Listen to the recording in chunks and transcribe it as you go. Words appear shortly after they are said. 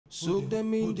Soak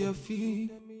them in their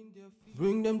feet,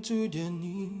 bring them to their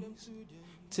knees.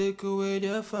 Take away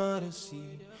their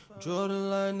fantasy, draw the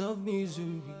line of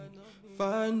misery.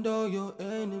 Find all your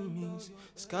enemies,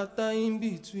 scatter in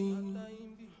between.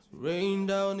 Rain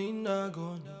down in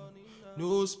agony,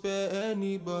 no spare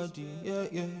anybody, yeah,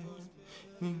 yeah.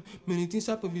 Many things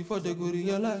happen before they go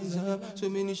realize so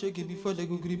many shake it before they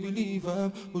go believe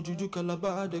Ojuju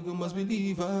Calabar, they go must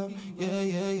believe yeah,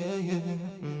 yeah, yeah, yeah.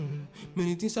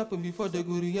 Many things happen before they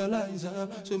go realize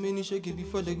so many shake it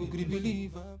before they go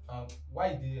believe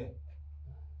Why they here?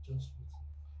 Just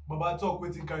wait. Baba talk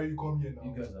waiting carry you come here now.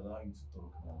 You guys allow him to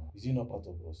talk now. Is he not part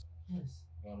of us? Yes.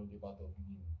 You are not the part of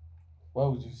me. Why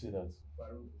would you say that?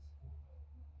 Farouk,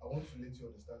 I want to let you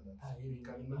understand that we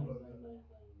can no longer.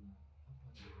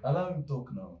 Allow him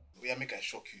talk now. Yeah, make I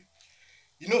shock you.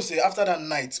 You know, say after that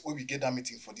night when we get that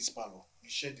meeting for this parlor, we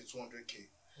shared the 200k.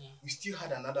 We still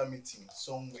had another meeting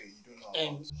somewhere you don't know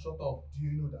about. Shut up. Do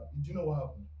you know that? Do you know what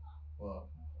happened? Wow.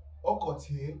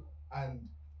 Okotie and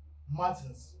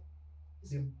Martins,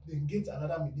 they get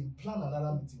another meeting, they plan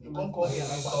another meeting. They can't call here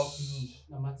and Stop finish.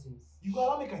 Na Martins. You go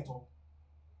allow make I talk.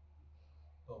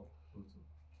 Talk.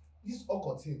 This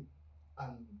Okotie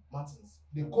and Martins,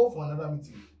 they call for another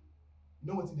meeting. You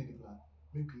know what they plan?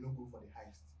 Make we no go for the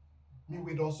heist. Me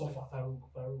we don't suffer. Farouk.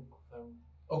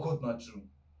 Okot not true.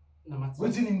 Na Martins.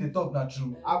 Waiting in the talk not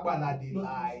true. Agbana they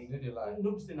lie. They lie.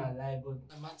 No be say na lie, but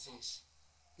na Martins.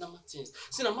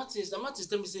 See, na Martins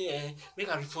tell me say, make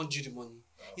I refund you the money.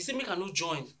 He say make I no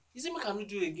join. He say make I no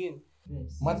do it again.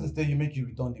 Yes. Martins tell you make you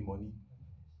return the money.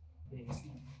 Yes.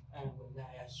 I will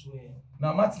lie, I swear.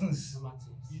 Now Martins. Na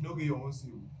Martins. You no get your own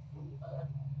seal.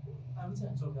 I'm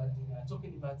telling you about thing. I talk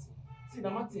about it. See, na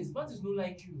Martins no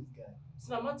like you.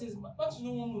 See, na Martins no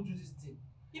want to do this thing.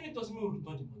 If he tells me we'll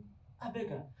return the money, I beg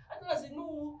her. I tell her, I say,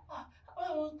 no,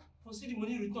 I want to see the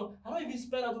money return. I don't even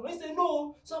spend that. He say,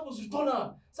 no, some must return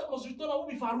her. What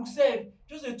be Farouk said?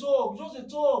 Just a talk.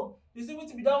 They say, wait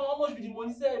to be down, how much be the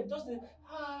money said?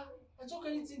 I talk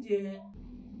anything there.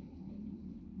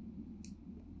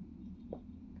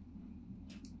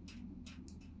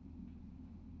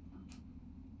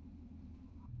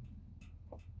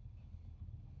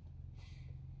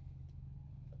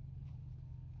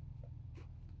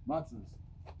 Martins.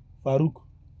 Farouk.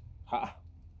 Ha.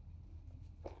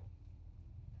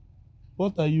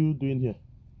 What are you doing here?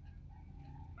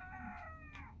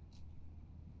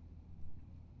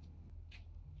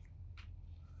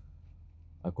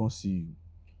 I can't see you.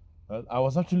 Well, I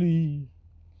was actually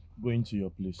going to your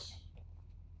place.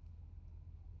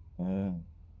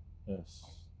 Yes.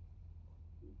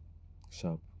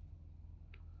 Sharp.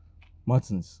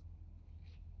 Martins.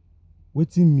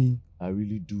 Waiting me, I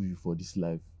really do you for this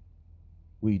life.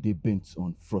 Where they bent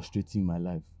on frustrating my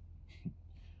life.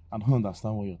 I don't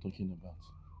understand what you're talking about.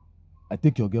 I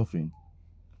take your girlfriend.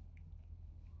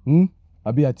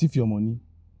 I thief your money.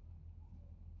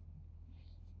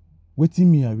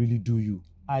 Waiting me, I really do you.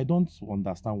 I don't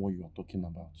understand what you are talking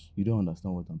about. You don't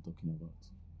understand what I'm talking about.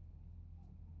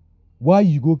 Why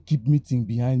you go keep meeting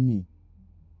behind me?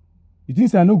 You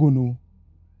think I no go know?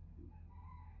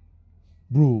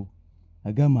 Bro,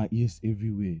 I got my ears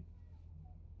everywhere.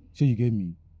 Sure you get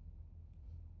me?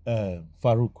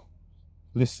 Farouk,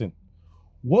 listen.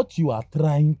 What you are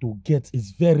trying to get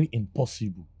is very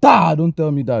impossible. Don't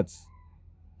tell me that.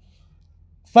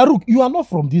 Farouk, you are not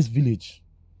from this village.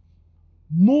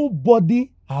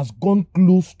 Nobody has gone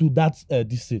close to that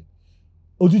this thing.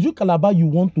 Ojuju Calabar you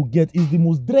want to get is the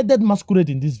most dreaded masquerade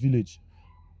in this village.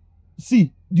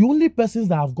 See, the only persons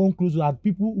that have gone close are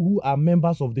people who are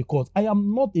members of the court. I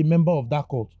am not a member of that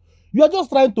court. You are just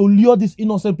trying to lure these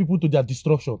innocent people to their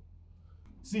destruction.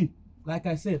 See, like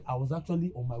I said, I was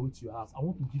actually on my way to your house. I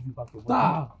want to give you back your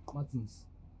money. Martins,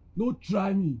 no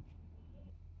try me.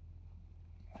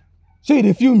 Sure,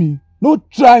 they feel me? No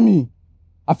try me.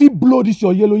 I feel blow this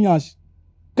your yellow yash.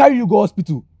 Carry you go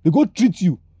hospital. They go treat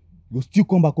you. You go still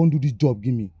come back and do this job,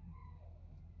 give me.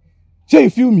 Sure, you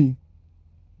feel me?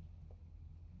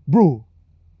 Bro,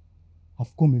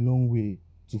 I've come a long way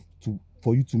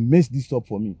for you to mess this up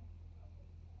for me.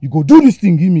 You go do this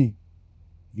thing, give me.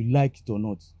 If you like it or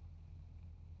not.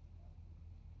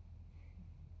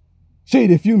 Sure,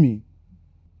 they feel me?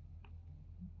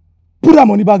 Put that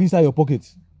money back inside your pocket.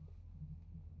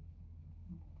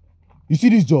 You see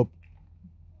this job?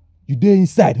 You dey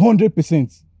inside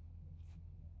 100%.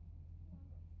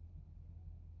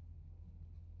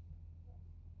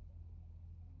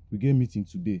 We get meeting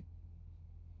today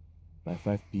by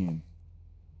 5 p.m.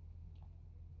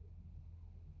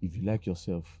 If you like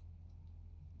yourself,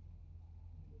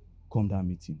 come that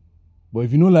meeting. But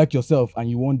if you don't like yourself and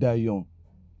you won't die young,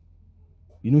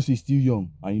 You know say still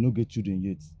young and you no get children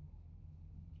yet.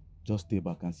 Just stay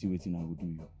back and see wetin I go do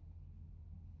you.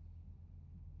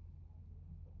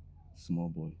 Small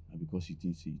boy, na because you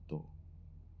think say you tall.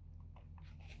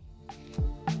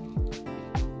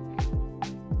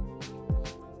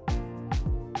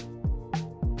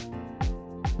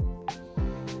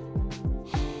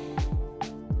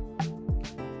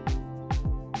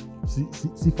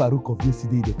 See Farouk of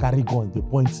yesterday, they carry gun, they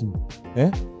point me.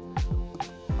 Eh?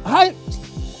 I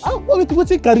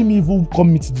wetin carry me even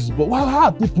come meet this boy? How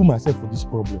I take put myself for this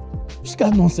problem? Which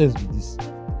kind of nonsense be this?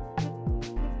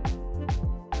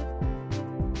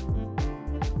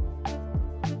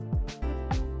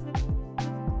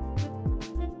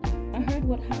 I heard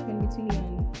what happened between you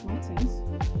and Martins,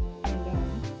 and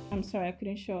I'm sorry I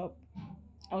couldn't show up.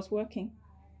 I was working.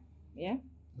 Yeah?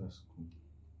 That's cool.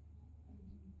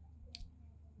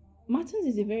 Martins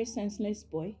is a very senseless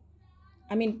boy.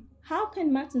 I mean, how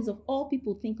can Martins of all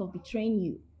people think of betraying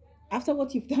you after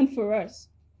what you've done for us?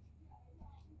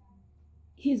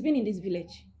 He's been in this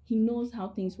village. He knows how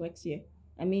things work here.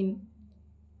 I mean,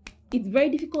 it's very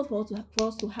difficult for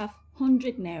us to have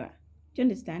 100 naira. Do you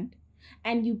understand?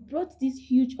 And you brought this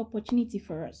huge opportunity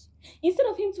for us. Instead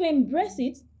of him to embrace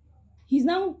it, he's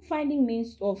now finding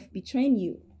means of betraying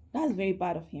you. That's very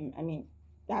bad of him. I mean,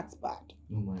 that's bad.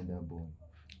 No mind that boy.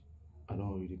 I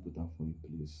don't really put am for a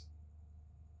place.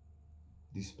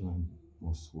 This plan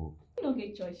must work. You don't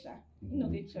get choice, Sha. You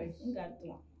don't get choice. You got to do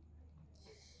one.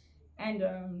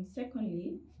 And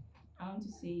secondly, I want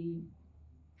to say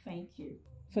thank you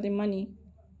for the money.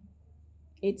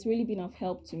 It's really been of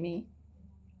help to me.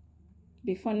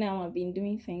 Before now, I've been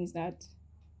doing things that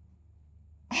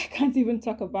I can't even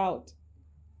talk about.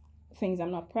 Things I'm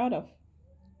not proud of.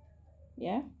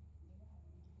 Yeah?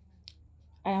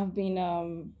 I have been,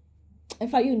 in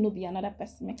fact, you know, be another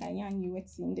person, make I yarn you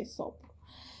what's in this up.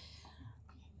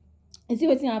 You see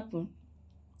what's happen?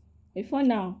 Before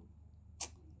now,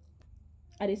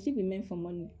 I dey sleep with men for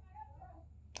money.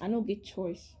 I no get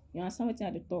choice. You understand what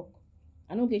I dey talk?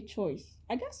 I no get choice.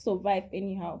 I gotta survive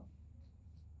anyhow.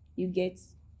 You get?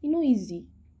 You know, easy.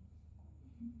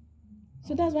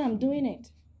 So that's why I'm doing it.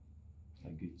 I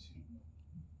get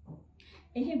you.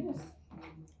 Hey, boss.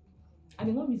 I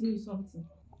dey want to reason you something.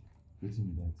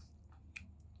 Wetin be that?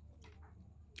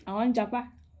 I want Japa.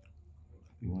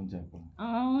 You want Japan? I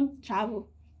want travel.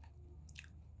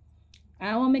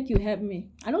 I want make you help me.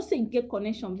 I don't say you get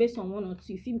connection based on one or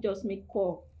two. If you just make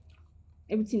call,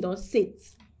 everything does set.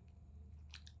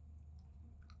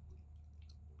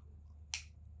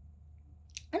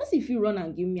 I don't see if you run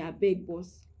and give me a big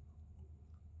boss.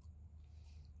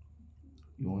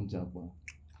 You want Japan?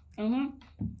 Mm-hmm.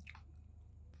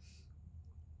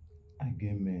 I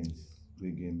get men's.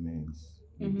 We get men's.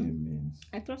 We Mhm. get men's.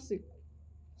 I trust you.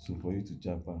 So for you to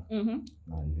Japan, Mm-hmm.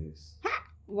 na less.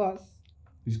 Boss.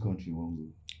 Which country you want go?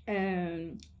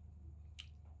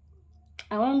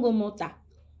 I want go Malta.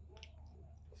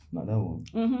 Na that one.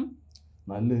 Mm-hmm.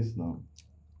 Na less now.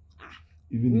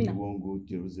 Even me if na- you want go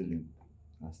Jerusalem,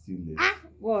 na still less.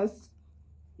 Boss.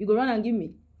 You go run and give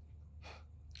me.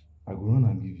 I go run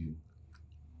and give you.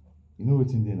 You know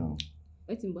what's in there now?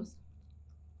 Waiting, boss.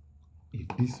 If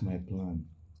this my plan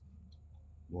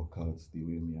work out the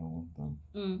way me I want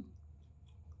them,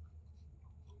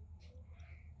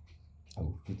 I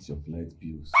will put your flight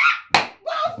bills.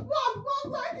 Boss,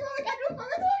 I can do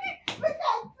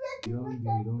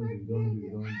for it. Don't do.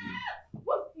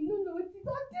 Boss, you don't know what you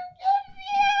don't do.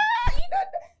 You don't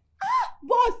know.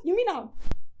 Boss, you mean now?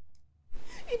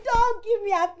 You don't give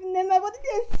me happiness. My body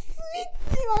is sweet.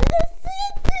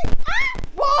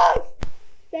 Boss,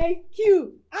 thank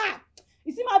you.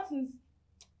 You see, Martins,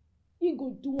 you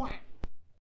go do one.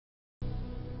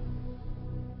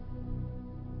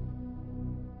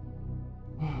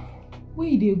 Where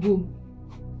you dey go?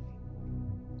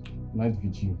 Night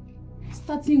vigil.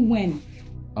 Starting when?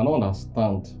 I don't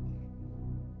understand.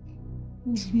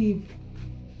 Oh, babe.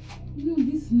 You know,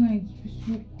 this night is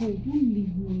so cold. Don't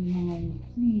leave me now.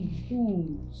 Please,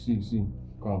 don't. See,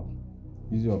 come.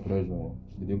 Ease your pressure.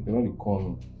 They don't be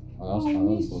calm. I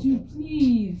miss you,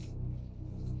 please.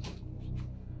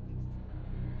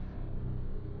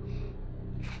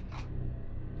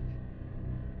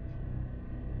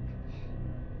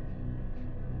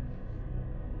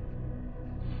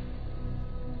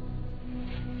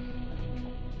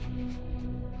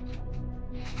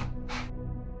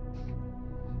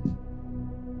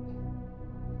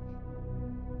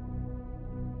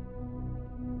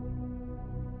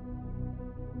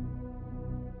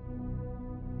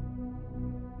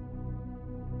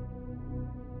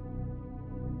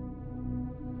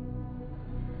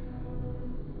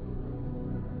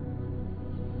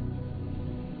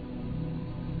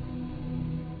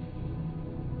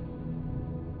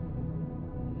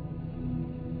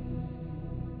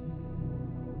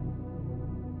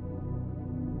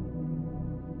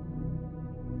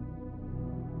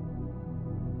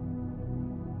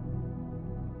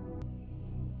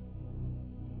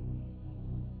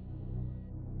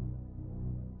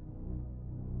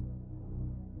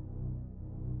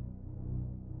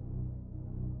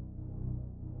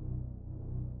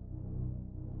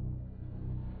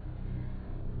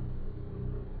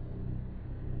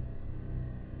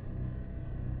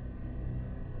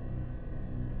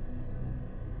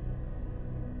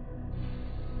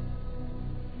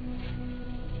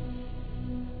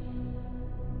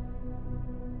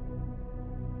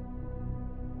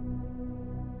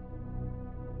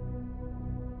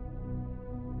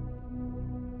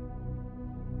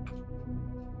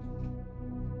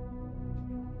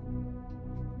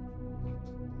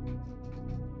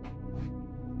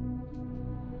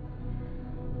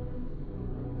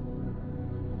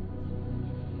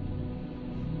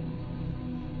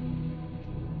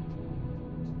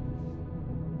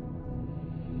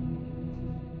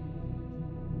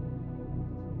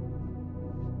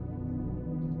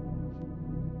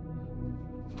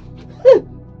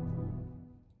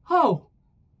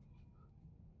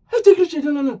 Richard,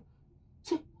 no.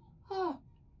 Say,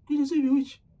 you say you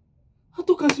witch. I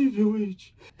talk as if you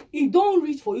witch. E don't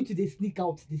reach for you to dey sneak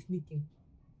out, dey sneak in.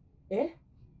 Eh?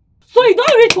 So e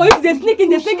don't reach for you to dey sneak in,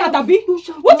 dey sneak out, abi? No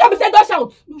shout. Which time you say don't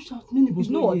shout? No shout. Many You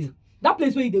know what? That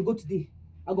place where you dey go today,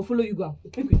 I go follow you go.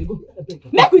 Make we dey go.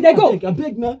 Abeg. Make we dey go. I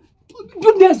beg na.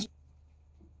 Goodness.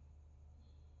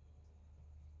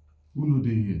 Who know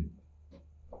they here?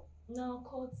 No,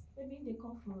 court. Maybe they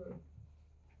come for.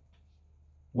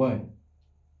 Why?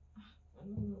 I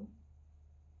don't know.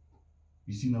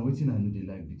 You see, now waiting I know they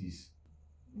like with this.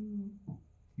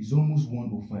 It's almost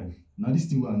 1:05. Now this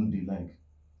thing where I know they like.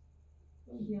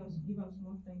 Maybe I must give us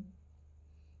more time.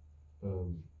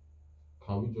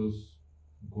 Can we just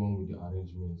go on with the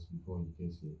arrangements before he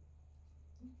gets here?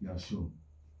 Yeah, sure.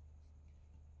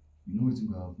 You know what's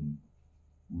going to happen?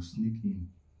 We'll sneak in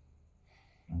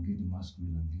and get the masquerade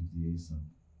and leave the ASAP.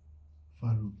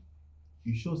 Farouk,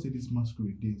 you sure say this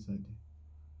masquerade dey inside there?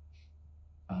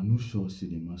 I'm not sure say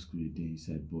the masquerade there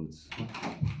inside, but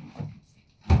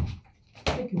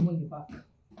Take your money back.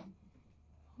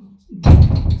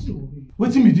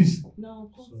 waiting me this. No,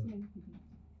 court.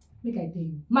 Make I tell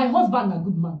you, my husband na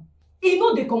good man. He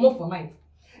know they come up for night.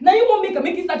 Now you won't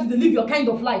make you start to live your kind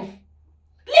of life.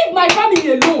 Leave my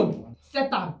family alone.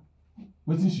 Satan.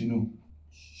 Waiting she know.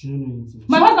 She don't know anything.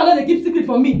 My husband no dey keep secret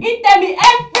from me. He tell me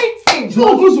everything.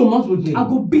 So close your mouth again. I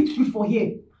go beat you for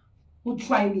here. Don't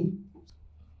try me.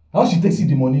 How she takes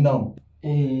the money now?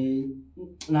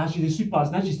 Now she dey sweep pass.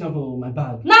 Now she stand for my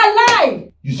bag. Na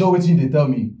lie. You sure waiting they tell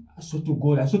me? I swear to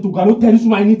God, I don't tell this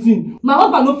woman anything. My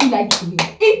husband no feel like me.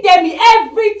 He tell me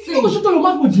everything. You go shut your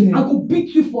mouth again. I go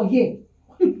beat you for here.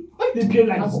 Why they behave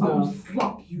like I this go now?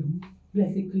 slap you.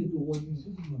 Let's say please don't want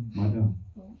you. Madam,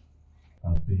 I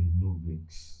beg no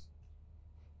vex.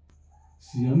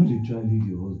 See, I know they try to lead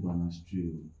your husband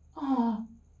astray.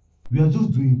 We are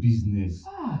just doing business.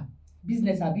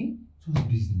 Business, abi? Just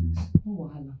business. No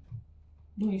wahala.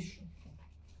 No issue.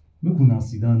 Make una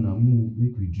sit down now,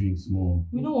 make we drink small.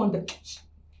 We no want drink.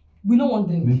 We no want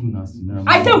drink. Make una sit down.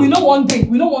 I said we no want drink.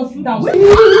 We no want sit down.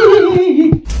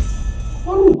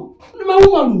 Maru, my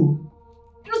woman,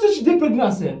 you know say she dey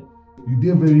pregnant, sir. You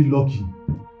dey very lucky.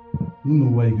 No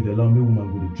know why you could allow me woman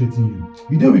go dey threaten you.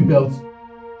 You dey with belt.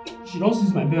 She don't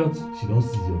seize my belt. She don't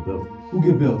seize your belt. Who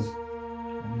get belt?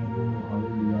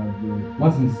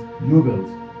 Martins, your belt.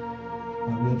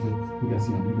 Make I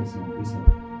see him, make I see him. Yes, sir.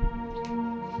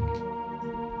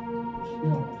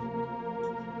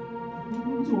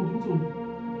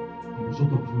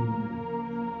 Shut up.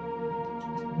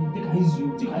 Take her easy.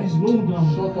 No, down.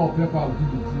 Shut up, Pepper.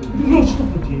 No, shut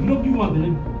up again. You don't give one belly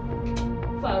before.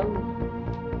 Farouk,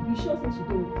 you sure say she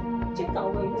do? Check her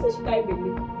well. You say she carry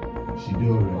baby. She dey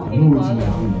alright. I know wetin you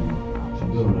do. She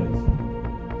dey alright.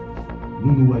 I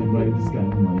don't know why you marry this kind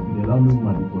of woman. If you dey allow me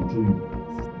woman to control you.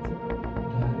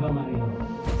 I never marry her.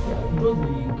 See, we just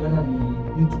dey gather the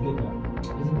youth together.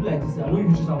 As e be like this, I no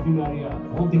use her fit marry her. I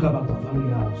wan take her back to her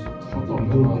family house. Shut You up, don't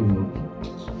Pepper. dey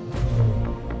lucky.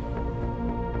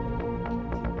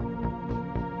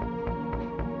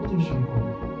 What if she dey come?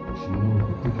 She know we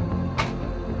go take her money.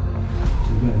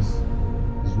 So guys,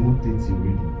 it's 1:30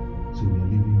 already. So we are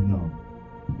leaving now.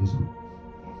 Let's go.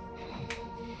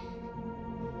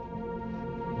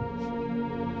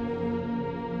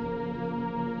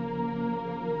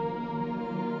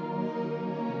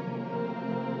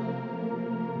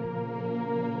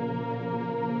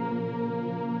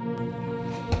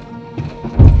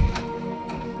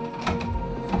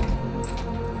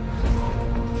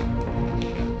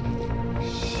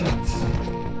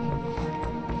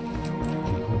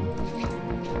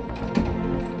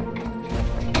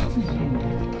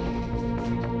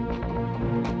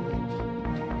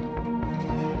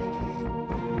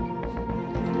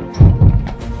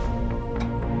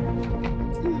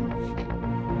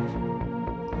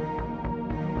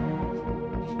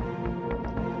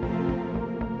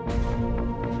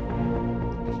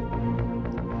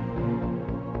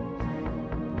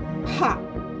 Ha!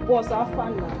 Boss, how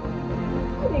fun now?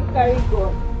 Who dey carry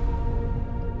gun?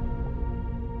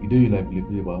 You don't you like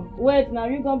play, ba? Wait, now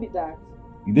you gonna be that?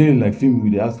 You don't you like film we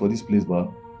dey ask for this place, ba?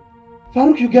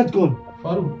 Farouk, you get gun.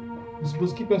 Farouk, you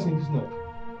supposed to keep us in this night.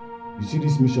 You see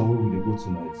this mission where we dey go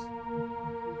tonight?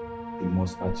 We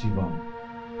must achieve am.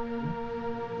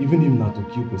 Even if na to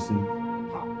kill person,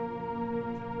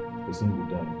 person go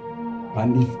die.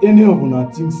 And if any of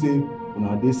una think say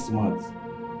una dey smart,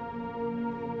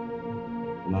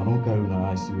 una don carry una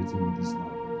eye see wetin be this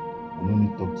now. I no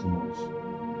need talk too much.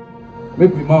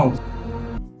 Make we mount.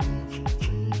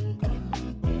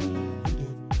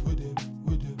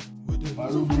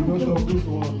 Farouk, we don't talk this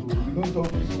one. We don't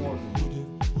talk this one.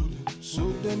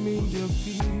 them in their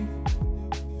feet,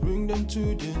 bring them to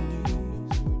their knees,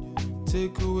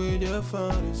 take away their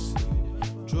fantasy,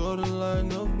 draw the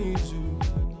line of misery,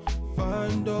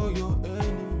 find all your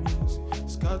enemies,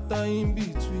 scatter in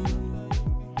between,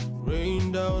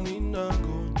 rain down in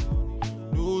agony,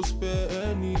 no spare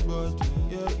anybody,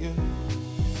 yeah.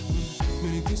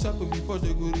 Many things happen before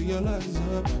they go realize,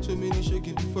 so many shake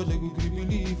it before they go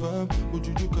believe,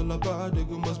 Ojuju Calabar, they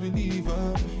go must believe,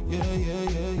 yeah.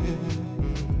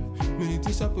 Many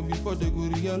things happen before they go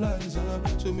realize,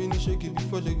 so many shake it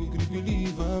before they go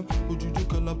believe, Ojuju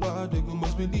Calabar, they go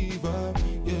must believe,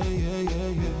 yeah.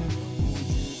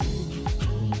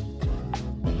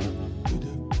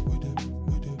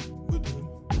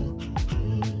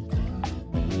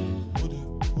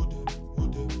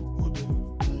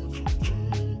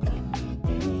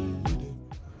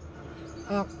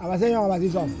 Abasenyo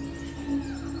abazizom.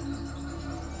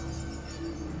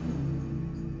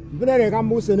 Mbere ka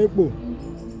mbu senekpo.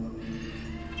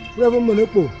 Prevo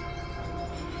monekpo.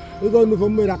 Ego nu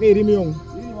fomme ra ke rimi on.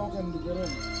 Iri wa kan dikero.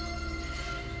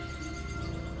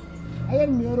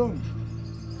 Ayen mi oron.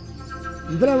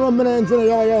 Mbere ro mena ntene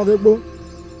yo gekpo.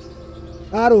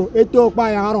 Aro eto pa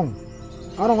ya aron.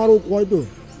 Aron aro ko eto.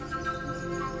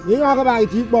 Ni wa ka ba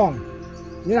ti bong.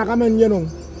 Ni ra ka men yenon.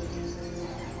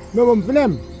 Mà bầm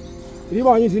film đi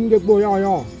bỏ như xin được bồi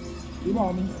nhỏ đi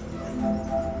bỏ mình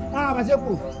bà sẽ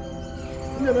bù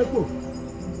đi về bù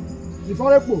đi sau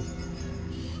đấy bù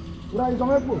ra đi sau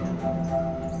đấy bù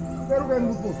cái lúc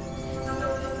em bù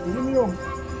đi đi miêu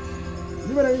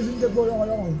đi về đây xin được bồi nhỏ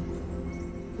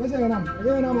cái gì nằm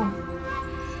không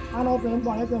anh ok em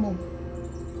bỏ cái mồm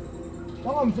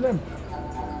đó bầm film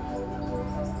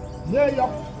dễ dọc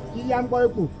đi ăn bồi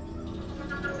bù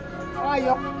ai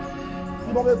dọc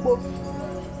đi bỏ cái bù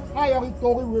ai ông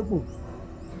tô cái bù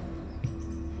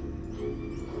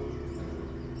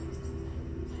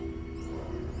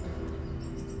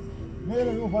đây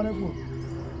là những phần này bù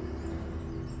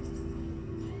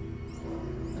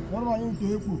đó là những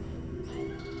cái bù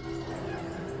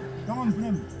các bạn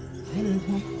xem đây là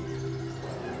bù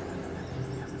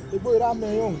cái bù ra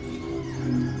mày không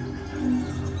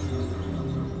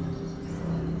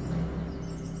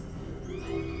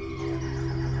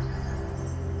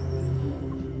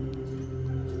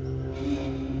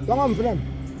Jangan film,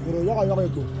 bro, jaga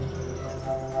itu.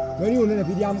 Meni udah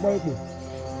video am kau itu.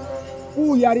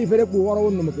 Yari fere orang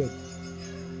orang nomor ke.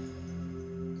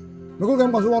 Mereka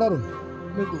kan kasih orang.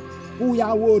 Mereka.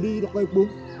 Ya wo di kau itu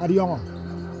ada yang.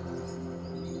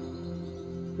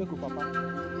 Mereka papa.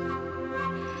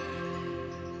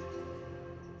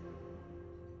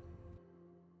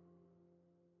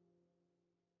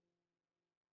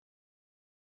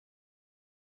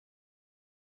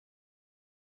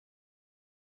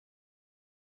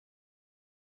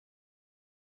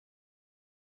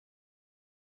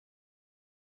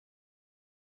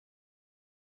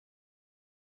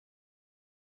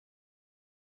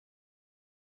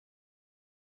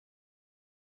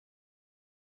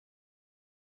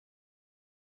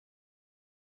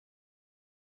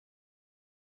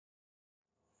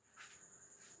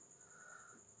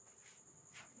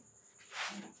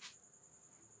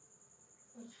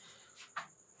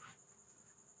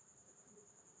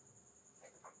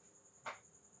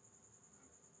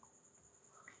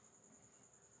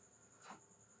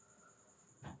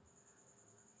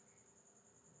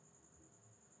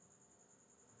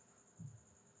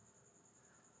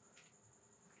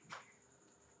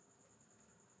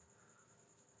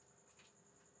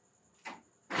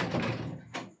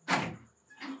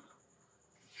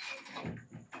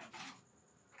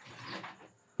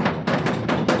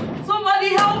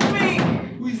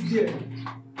 There.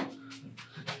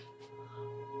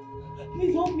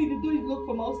 Please help me. The door is locked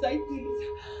from outside, please.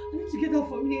 I need to get out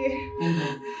from here.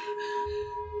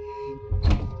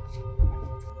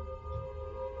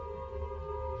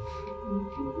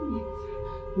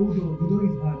 Hold on, the door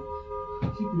is hard.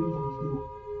 Keep playing on the door.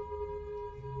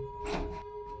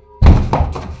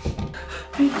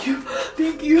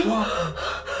 Thank you. Wow.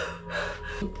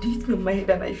 This is my head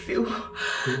and I feel.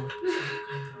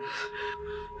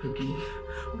 Okay.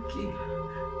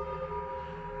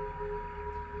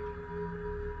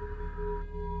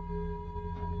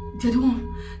 They're the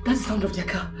one. That's the sound of their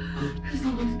car. That's the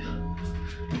sound of their car.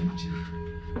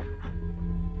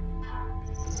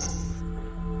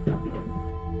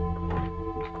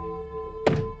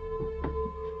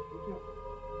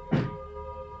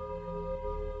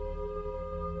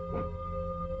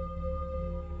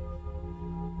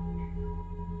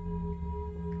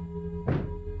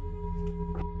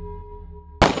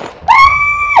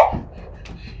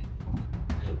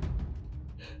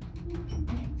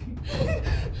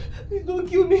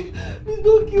 kill me. Please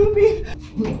don't kill me.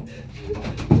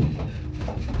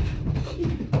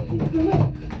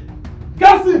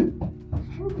 Kasim!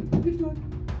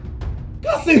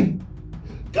 Kasim!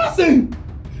 Kasim!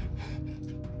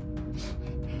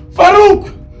 Farouk!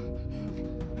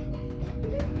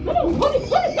 No.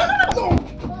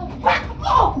 Back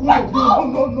off! No.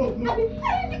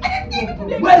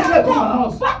 Where did I come my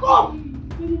house? Back off!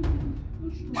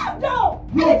 Calm down!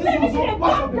 No, this was all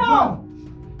part of the plan.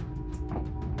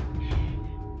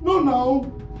 No, now.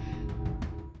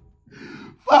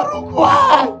 Farouk,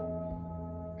 why?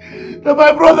 That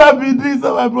my brother be this,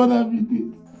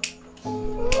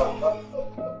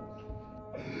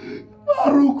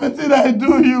 Farouk, what did I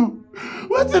do you?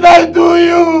 What did I do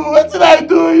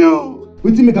you?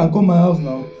 Wetin make am come my house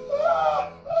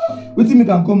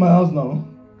now?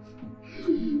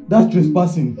 That's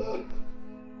trespassing.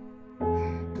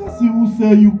 Kasi, who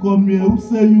say you come here?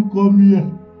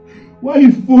 Why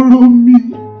you follow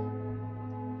me?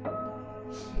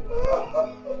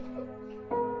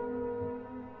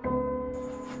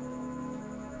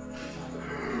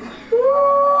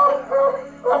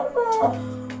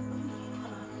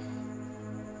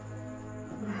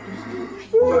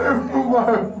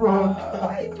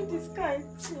 Why you do this kind of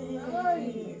thing? Why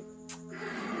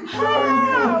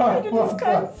you do this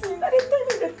kind of thing? I didn't tell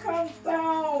you to calm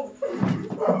down.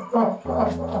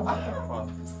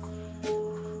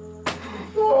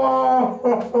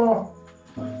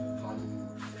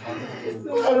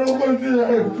 I don't want to do.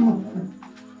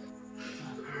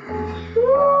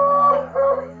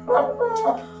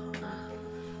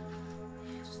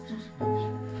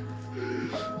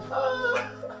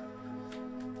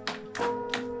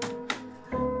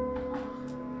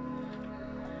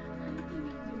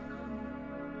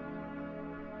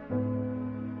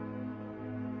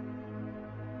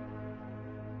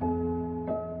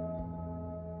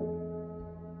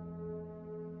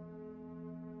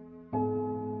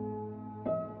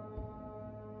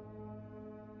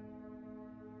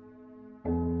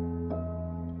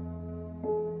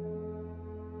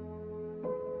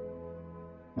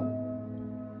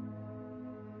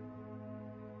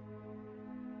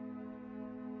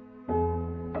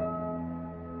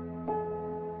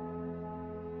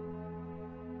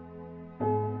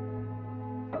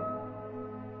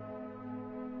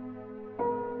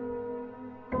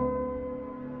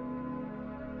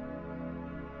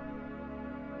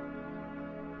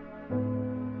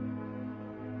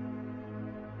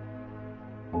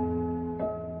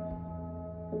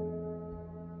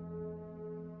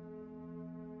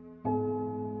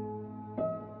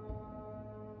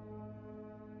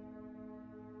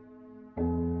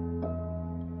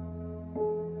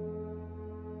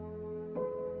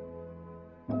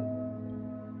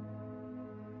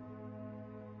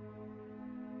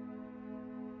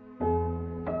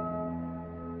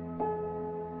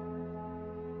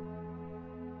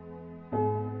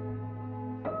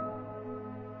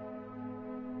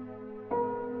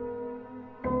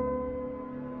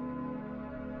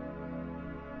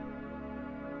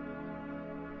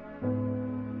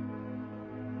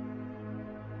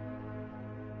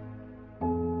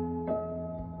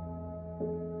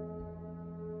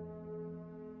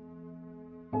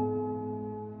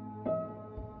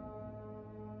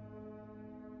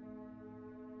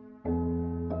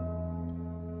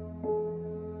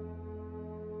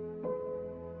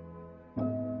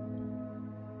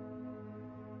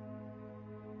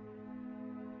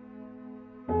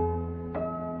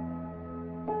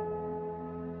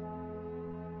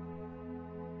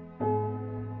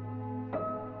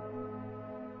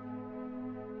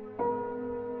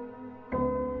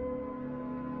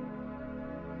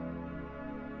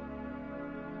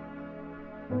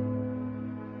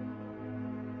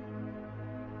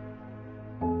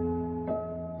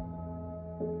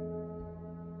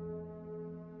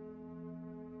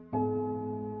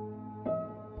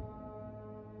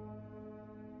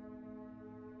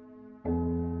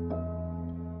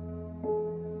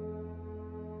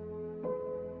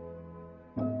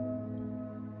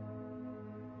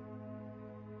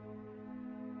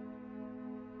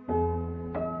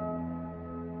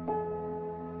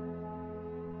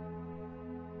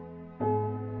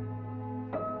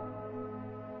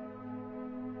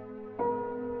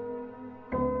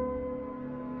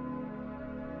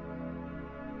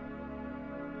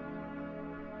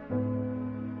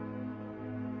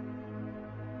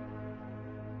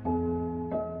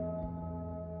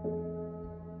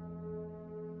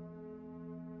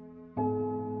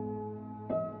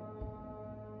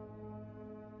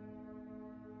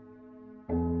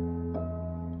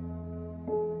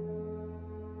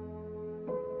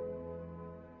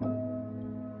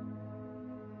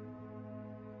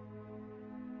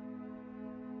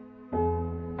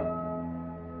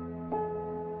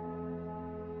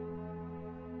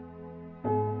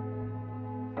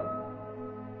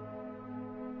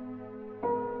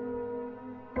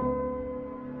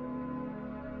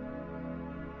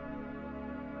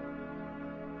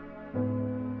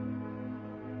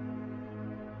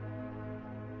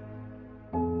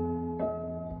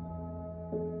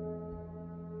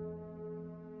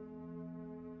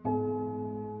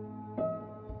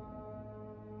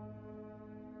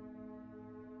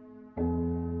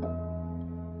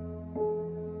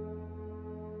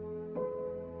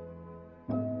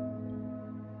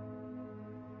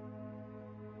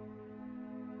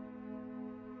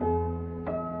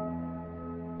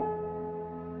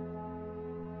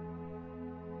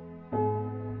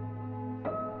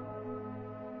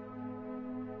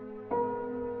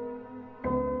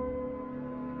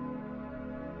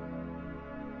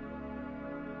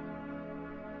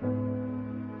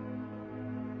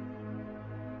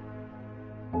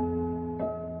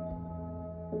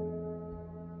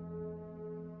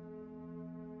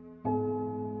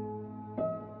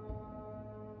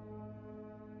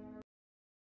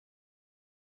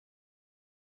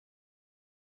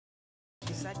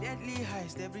 It's a deadly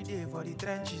heist every day for the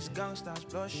trenches, gangsters,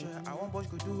 bloodshed. I want boys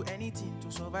could do anything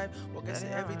to survive. But guess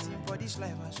everything for this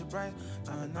life I surprise.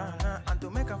 And to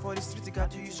make up for the street, you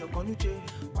got to use your konuche.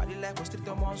 Body life for street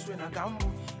on when I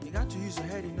gamble. You got to use your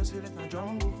head in no sleep na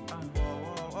jungle.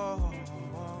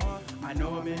 I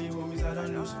know how many homies I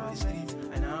don't lose for the streets.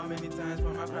 And how many times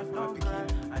from my cry for my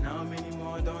picking. And how many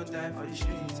more don't die for the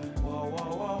streets.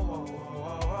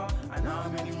 And how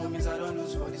many homies I don't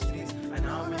lose for the streets. And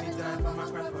how many times from my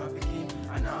cry for my picking.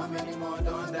 And how many more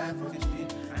don't die for the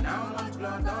streets. And how much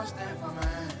blood don't stand for my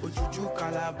hand. Ojuju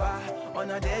Calabar,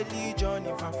 on a deadly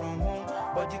journey far from home.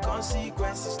 But the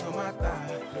consequences no matter.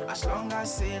 As long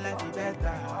as say life is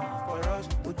better for us.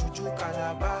 Ojuju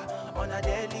Calabar, on a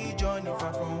deadly journey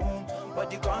far from home. But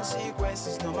the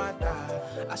consequences no matter.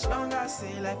 As long as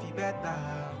say life is better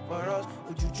for us.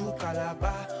 Ojuju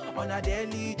Calabar, on a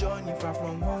daily journey far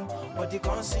from home. But the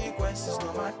consequences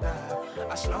no matter.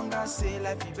 As long as say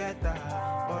life is better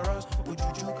for us.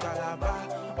 Ojuju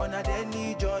Calabar, on a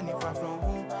daily journey far from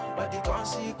home. But the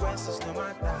consequences no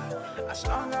matter. As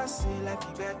long as say life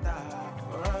is better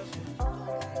for us.